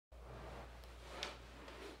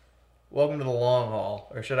Welcome to the long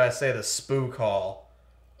haul, or should I say the spook haul?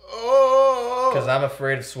 Oh! Because I'm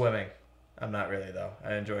afraid of swimming. I'm not really, though.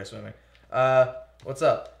 I enjoy swimming. What's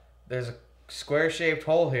up? There's a square-shaped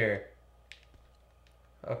hole here.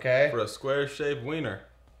 Okay. For a square-shaped wiener.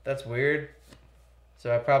 That's weird.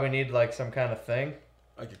 So I probably need, like, some kind of thing.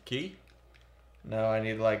 Like a key? No, I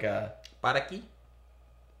need, like, a... Para key?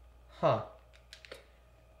 Huh.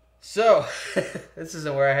 So, this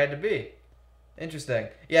isn't where I had to be. Interesting.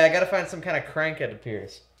 Yeah, I gotta find some kind of crank, it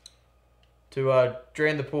appears. To,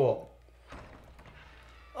 drain the pool.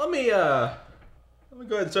 Let me go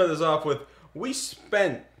ahead and start this off with, we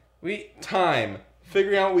spent time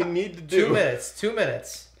figuring out what we need to do. 2 minutes. 2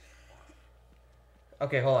 minutes.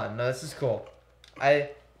 Okay, hold on. No, this is cool. I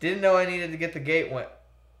didn't know I needed to get the gate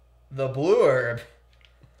the blue herb.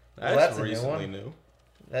 That's a recently new one. new.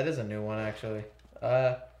 That is a new one, actually.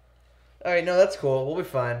 Alright, no, that's cool. We'll be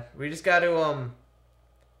fine. We just got to,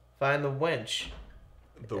 find the winch.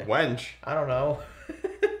 The wench? I don't know.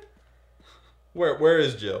 Where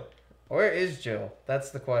is Jill? Where is Jill?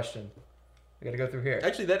 That's the question. We gotta go through here.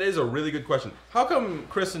 Actually, that is a really good question. How come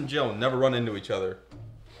Chris and Jill never run into each other?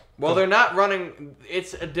 Well, they're not running.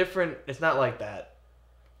 It's not like that.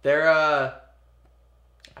 They're, I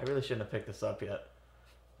really shouldn't have picked this up yet.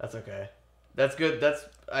 That's okay. That's good.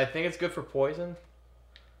 I think it's good for poison.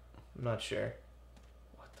 I'm not sure.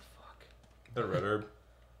 What the fuck? The red herb.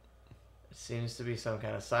 It seems to be some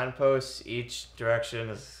kind of signpost. Each direction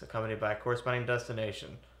is accompanied by a corresponding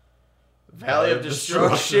destination. Valley of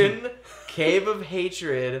Destruction, Cave of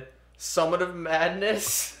Hatred, Summit of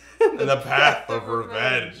Madness, And the Path of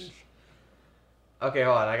Revenge. Okay,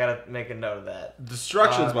 hold on. I gotta make a note of that.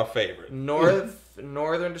 Destruction's my favorite.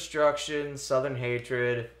 Northern Destruction, Southern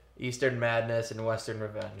Hatred, Eastern Madness, and Western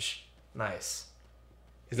Revenge. Nice.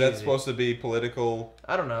 Is that supposed to be political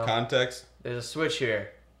I don't know. context? There's a switch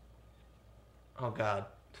here. Oh, God.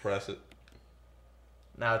 Press it.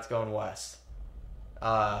 Now it's going west.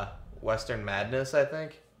 Western Madness, I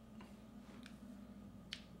think.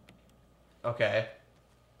 Okay.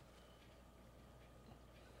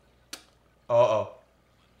 Uh-oh.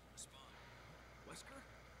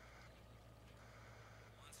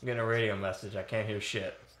 I'm getting a radio message. I can't hear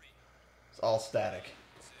shit. It's all static.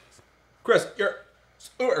 Chris,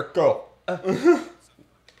 go.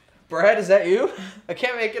 Brad, is that you? I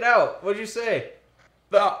can't make it out. What'd you say?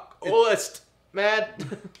 The Coolest. Mad.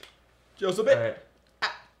 Joseph. Alright. See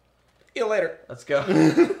you later. Let's go.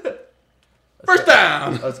 First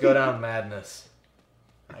down. Let's go down Madness.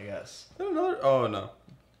 I guess. Is that another? Oh, no.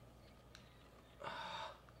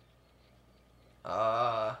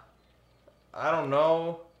 I don't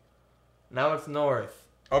know. Now it's north.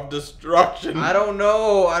 Of destruction. I don't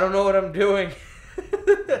know. I don't know what I'm doing.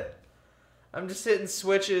 I'm just hitting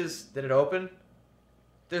switches. Did it open?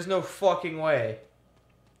 There's no fucking way.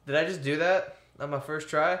 Did I just do that on my first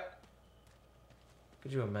try?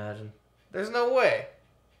 Could you imagine? There's no way.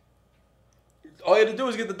 All you had to do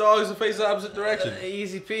is get the dogs to face the opposite direction.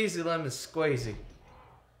 Easy peasy lemon squeezy.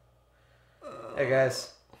 Hey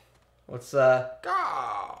guys. What's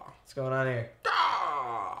going on here?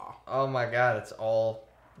 Oh my god, it's all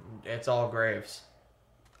graves.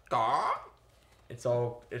 It's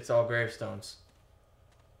all gravestones.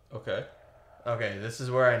 Okay. Okay, this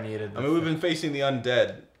is where I needed. I mean, we've been facing the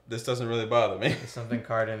undead. This doesn't really bother me. There's something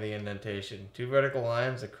carved in the indentation. 2 vertical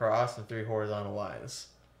lines, a cross, and 3 horizontal lines.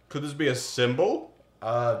 Could this be a symbol?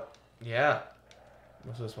 Yeah.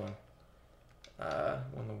 What's this one?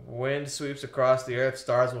 When the wind sweeps across the earth,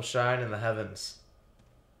 stars will shine in the heavens.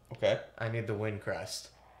 Okay. I need the wind crest.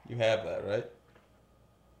 You have that, right?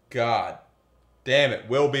 God damn it.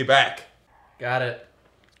 We'll be back. Got it.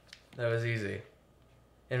 That was easy.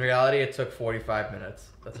 In reality, it took 45 minutes.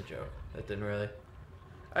 That's a joke. That didn't really.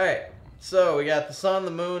 Alright, so we got the sun,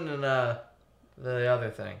 the moon, and the other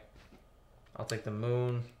thing. I'll take the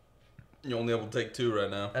moon. You're only able to take 2 right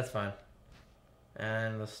now. That's fine.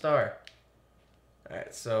 And the star.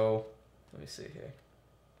 Alright, so let me see here.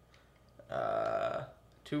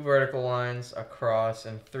 2 vertical lines, a cross,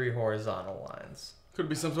 and 3 horizontal lines. Could it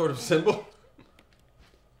be some sort of symbol?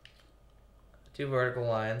 2 vertical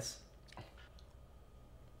lines.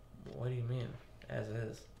 What do you mean? As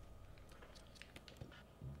is.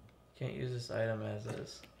 Can't use this item as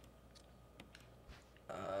is.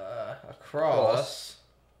 A cross.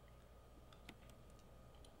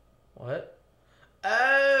 What?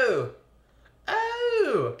 Oh!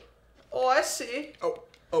 Oh! Oh, I see.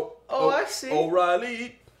 Oh, I see.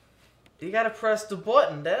 O'Reilly. You gotta press the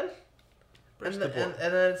button then. Press the button.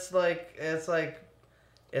 And then it's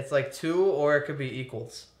like 2, or it could be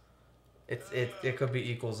equals. It could be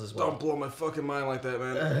equals as well. Don't blow my fucking mind like that,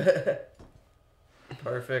 man.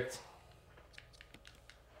 Perfect.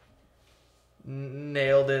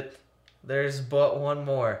 Nailed it. There's but one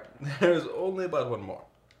more. There's only about one more.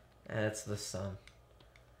 And it's the sun.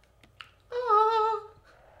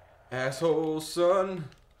 Asshole son,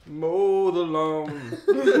 mow the lawn.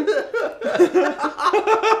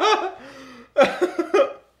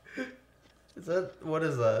 What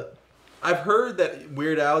is that? I've heard that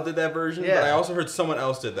Weird Al did that version, but I also heard someone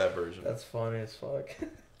else did that version. That's funny as fuck.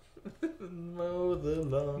 Mow the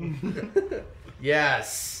lawn.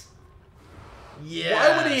 Yes. Yes.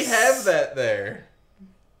 Why would he have that there?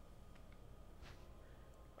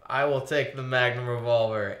 I will take the Magnum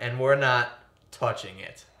revolver, and we're not touching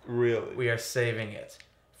it. Really? We are saving it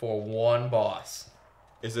for one boss.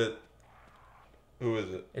 Is it? Who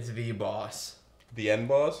is it? It's the boss. The end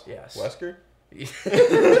boss? Yes. Wesker?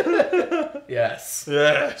 Yes.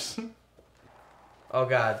 Yes. Oh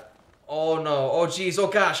god. Oh no. Oh jeez. Oh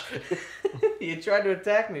gosh. You tried to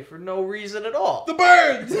attack me for no reason at all. The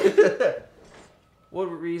birds! What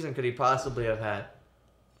reason could he possibly have had?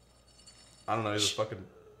 I don't know. He's a fucking...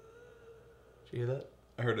 Did you hear that?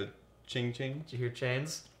 I heard a ching ching. Did you hear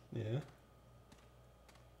chains? Yeah.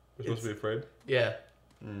 We're supposed to be afraid? Yeah.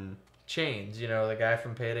 Mm. Chains, you know, the guy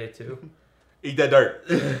from Payday 2. Eat that dirt.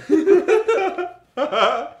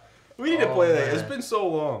 We need to play that. Man. It's been so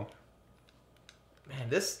long. Man,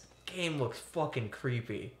 this game looks fucking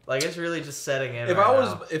creepy. Like, it's really just setting in If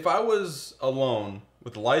now. if I was alone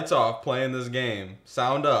with the lights off playing this game,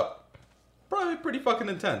 sound up, probably pretty fucking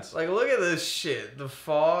intense. Like, look at this shit. The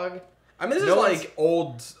fog. I mean, this is like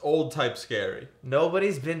old type scary.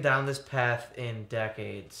 Nobody's been down this path in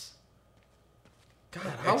decades.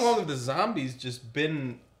 God, how long have the zombies just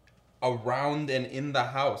been around and in the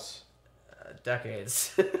house?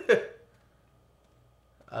 Decades.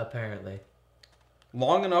 Apparently.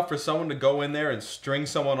 Long enough for someone to go in there and string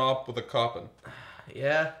someone up with a coffin.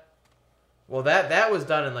 Yeah. Well, that was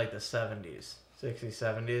done in like the 70s. 60s,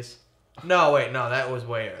 70s. No, wait, no, that was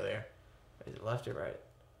way earlier. Is it left or right?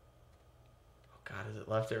 Oh, God, is it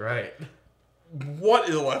left or right? What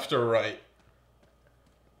is left or right?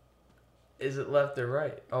 Is it left or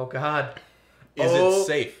right? Oh, God. Is it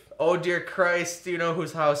safe? Oh, dear Christ. Do you know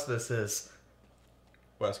whose house this is?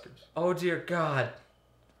 Wesker's. Oh, dear God.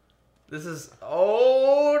 This is...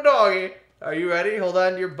 Oh, doggy. Are you ready? Hold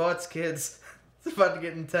on to your butts, kids. It's about to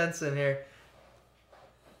get intense in here.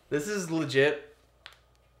 This is legit.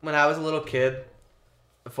 When I was a little kid,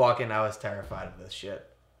 fucking, I was terrified of this shit.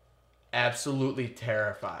 Absolutely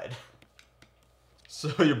terrified.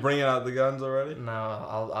 So you're bringing out the guns already? No,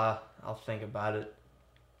 I'll think about it.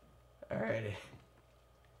 Alrighty.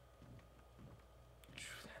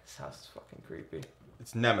 This house is fucking creepy.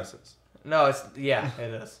 It's Nemesis. No, yeah,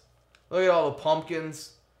 it is. Look at all the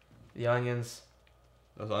pumpkins, the onions.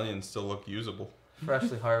 Those onions still look usable.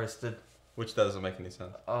 Freshly harvested. Which doesn't make any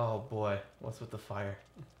sense. Oh boy, what's with the fire?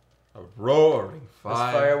 A roaring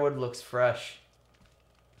fire. This firewood looks fresh.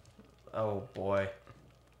 Oh boy.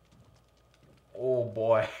 Oh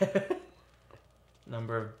boy.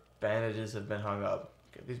 Number of bandages have been hung up.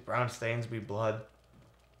 Could these brown stains be blood?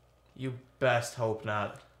 You best hope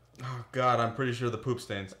not. Oh god, I'm pretty sure the poop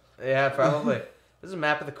stains. Yeah, probably. This is a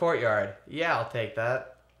map of the courtyard. Yeah, I'll take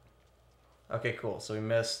that. Okay, cool. So we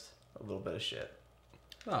missed a little bit of shit.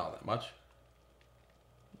 Not that much.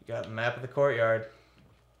 You got a map of the courtyard.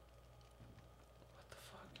 What the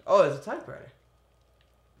fuck? Oh, there's a typewriter.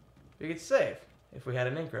 We could save if we had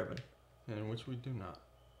an ink ribbon. In which we do not.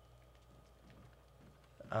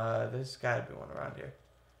 There's gotta be one around here.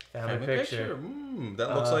 Family picture.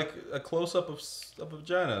 That looks like a close-up of a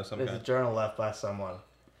vagina of some There's kind. a journal left by someone.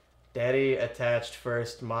 Daddy attached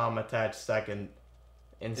first, mom attached second.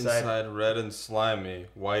 Inside red and slimy,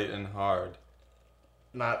 white and hard.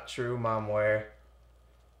 not true, mom where?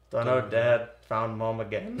 Don't know, dad found mom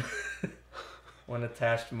again. When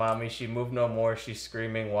attached mommy, she moved no more, she's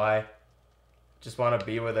screaming why. Just want to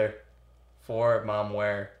be with her. For mom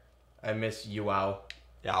where? I miss you out.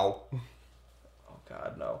 Yow. Oh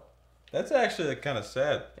god, no. That's actually kind of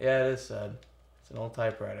sad. Yeah, it is sad. It's an old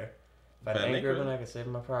typewriter. If I had an ink ribbon, I could save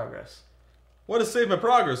my progress. What does save my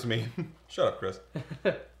progress mean? Shut up, Chris.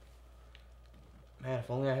 Man,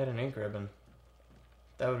 if only I had an ink ribbon.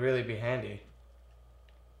 That would really be handy.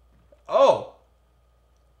 Oh!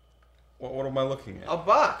 What am I looking at? A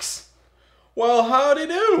box! Well, howdy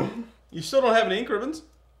do. You still don't have any ink ribbons?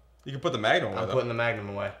 You can put the Magnum away, I'm putting the Magnum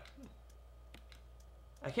away.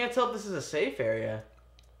 I can't tell if this is a safe area.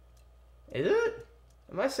 Is it?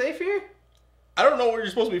 Am I safe here? I don't know what you're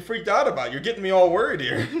supposed to be freaked out about. You're getting me all worried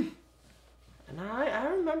here. No, I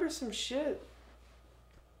remember remember some shit.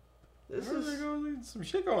 This is some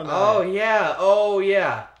shit going on. Oh yeah. Oh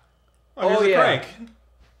yeah. Oh, here's the crank.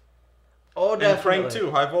 Oh, definitely. And crank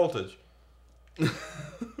 2, high voltage.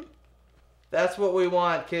 That's what we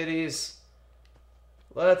want, kiddies.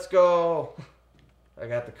 Let's go. I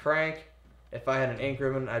got the crank. If I had an ink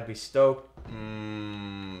ribbon, I'd be stoked.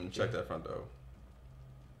 Check that front door.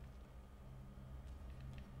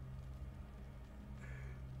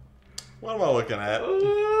 What am I looking at?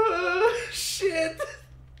 Shit.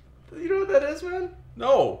 You know what that is, man?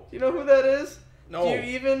 No. Do you know who that is? No. Do you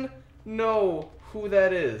even know who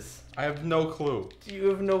that is? I have no clue. Do you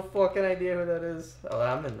have no fucking idea who that is? Oh,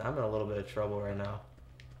 I'm in a little bit of trouble right now.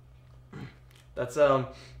 That's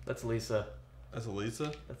Lisa. That's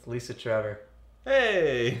Lisa? That's Lisa Trevor.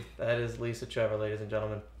 Hey! That is Lisa Trevor, ladies and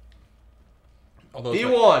gentlemen. The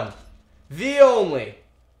one. The only.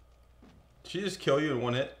 Did she just kill you in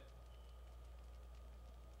one hit?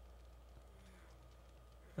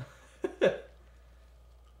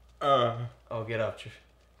 Oh, get up.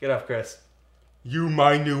 Get up, Chris. You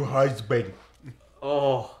my new husband.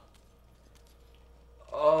 Oh.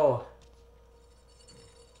 Oh.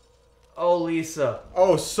 Oh, Lisa.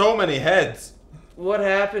 Oh, so many heads. What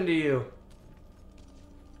happened to you?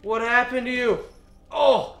 What happened to you?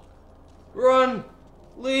 Oh! Run!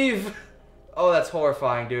 Leave! Oh, that's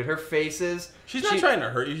horrifying, dude. Her faces... She's not trying to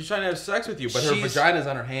hurt you. She's trying to have sex with you, but her vagina's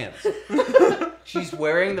on her hands. She's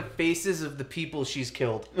wearing the faces of the people she's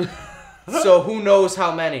killed. So who knows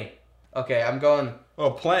how many? Okay, I'm going...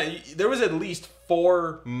 Oh, there was at least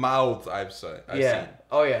 4 mouths I've seen.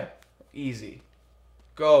 Oh, yeah. Easy.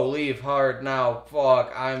 Go, leave, hard, now.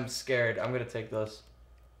 Fuck, I'm scared. I'm going to take this.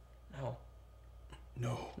 No.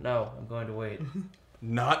 No, I'm going to wait.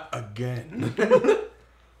 Not again.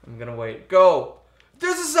 I'm going to wait. Go!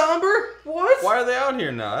 There's a zomber? What? Why are they out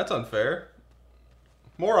here now? That's unfair.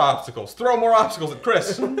 More obstacles. Throw more obstacles at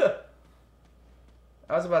Chris.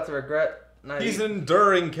 I was about to regret... He's an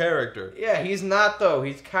enduring character. Yeah, he's not, though.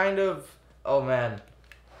 He's kind of... Oh, man.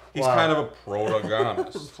 He's kind of a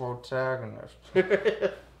protagonist. Protagonist.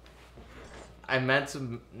 I meant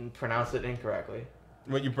to pronounce it incorrectly.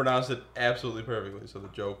 But you pronounced it absolutely perfectly, so the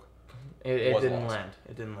joke It didn't land.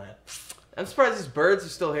 It didn't land. I'm surprised these birds are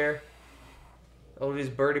still here. Oh, these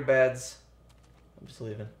birdie beds. I'm just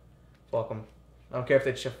leaving. Welcome. I don't care if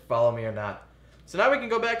they follow me or not. So now we can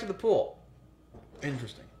go back to the pool.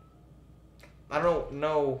 Interesting. I don't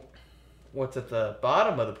know what's at the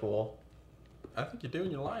bottom of the pool. I think you're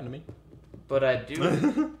doing. You're lying to me. But I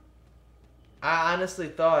do. I honestly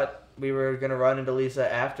thought we were going to run into Lisa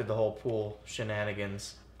after the whole pool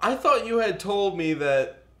shenanigans. I thought you had told me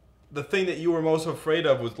that the thing that you were most afraid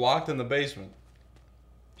of was locked in the basement.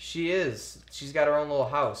 She is. She's got her own little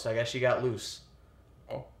house. I guess she got loose.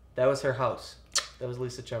 Oh. That was her house. That was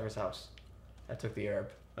Lisa Trevor's house. I took the herb.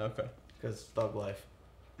 Okay. Because thug life.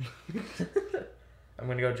 I'm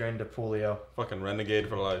going to go drain the poolio. Fucking renegade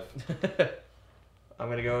for life. I'm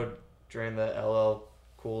going to go drain the LL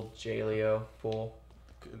Cool J-Leo pool.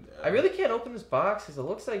 I really can't open this box because it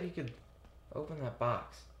looks like you could open that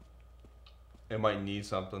box. It might need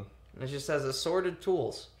something. And it just says assorted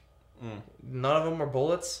tools. None of them are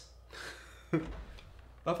bullets.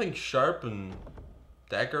 Nothing sharp and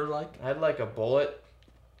dagger-like. I'd like a bullet.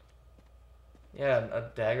 Yeah, a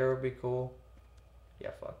dagger would be cool.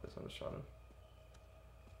 Yeah, fuck this. I'm just running.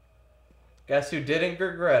 Guess who didn't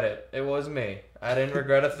regret it? It was me. I didn't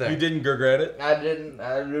regret a thing. You didn't regret it? I didn't.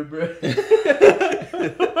 I regret it.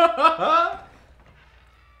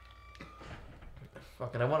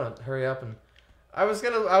 Fucking, I want to hurry up and... I was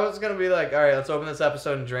gonna be like, alright, let's open this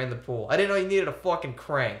episode and drain the pool. I didn't know you needed a fucking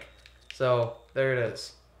crank. So, there it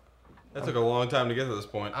is. That took a long time to get to this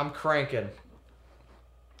point. I'm cranking.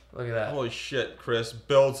 Look at that. Holy shit, Chris.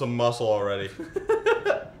 Build some muscle already.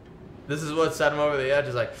 This is what set him over the edge.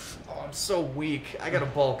 Is like, oh, I'm so weak. I gotta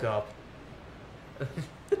bulk up.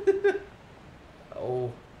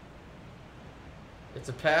 Oh. It's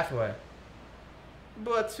a pathway.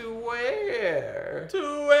 But to where?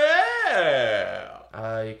 To where?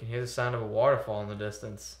 You can hear the sound of a waterfall in the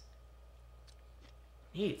distance.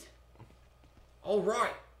 Neat. All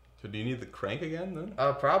right. So do you need the crank again then?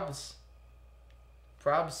 Probs.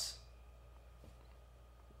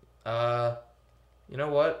 You know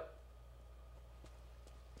what?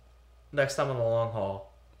 Next time on the long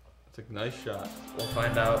haul. It's a nice shot. We'll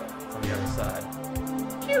find out on the other side.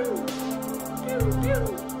 Pew! Pew,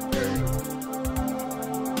 pew.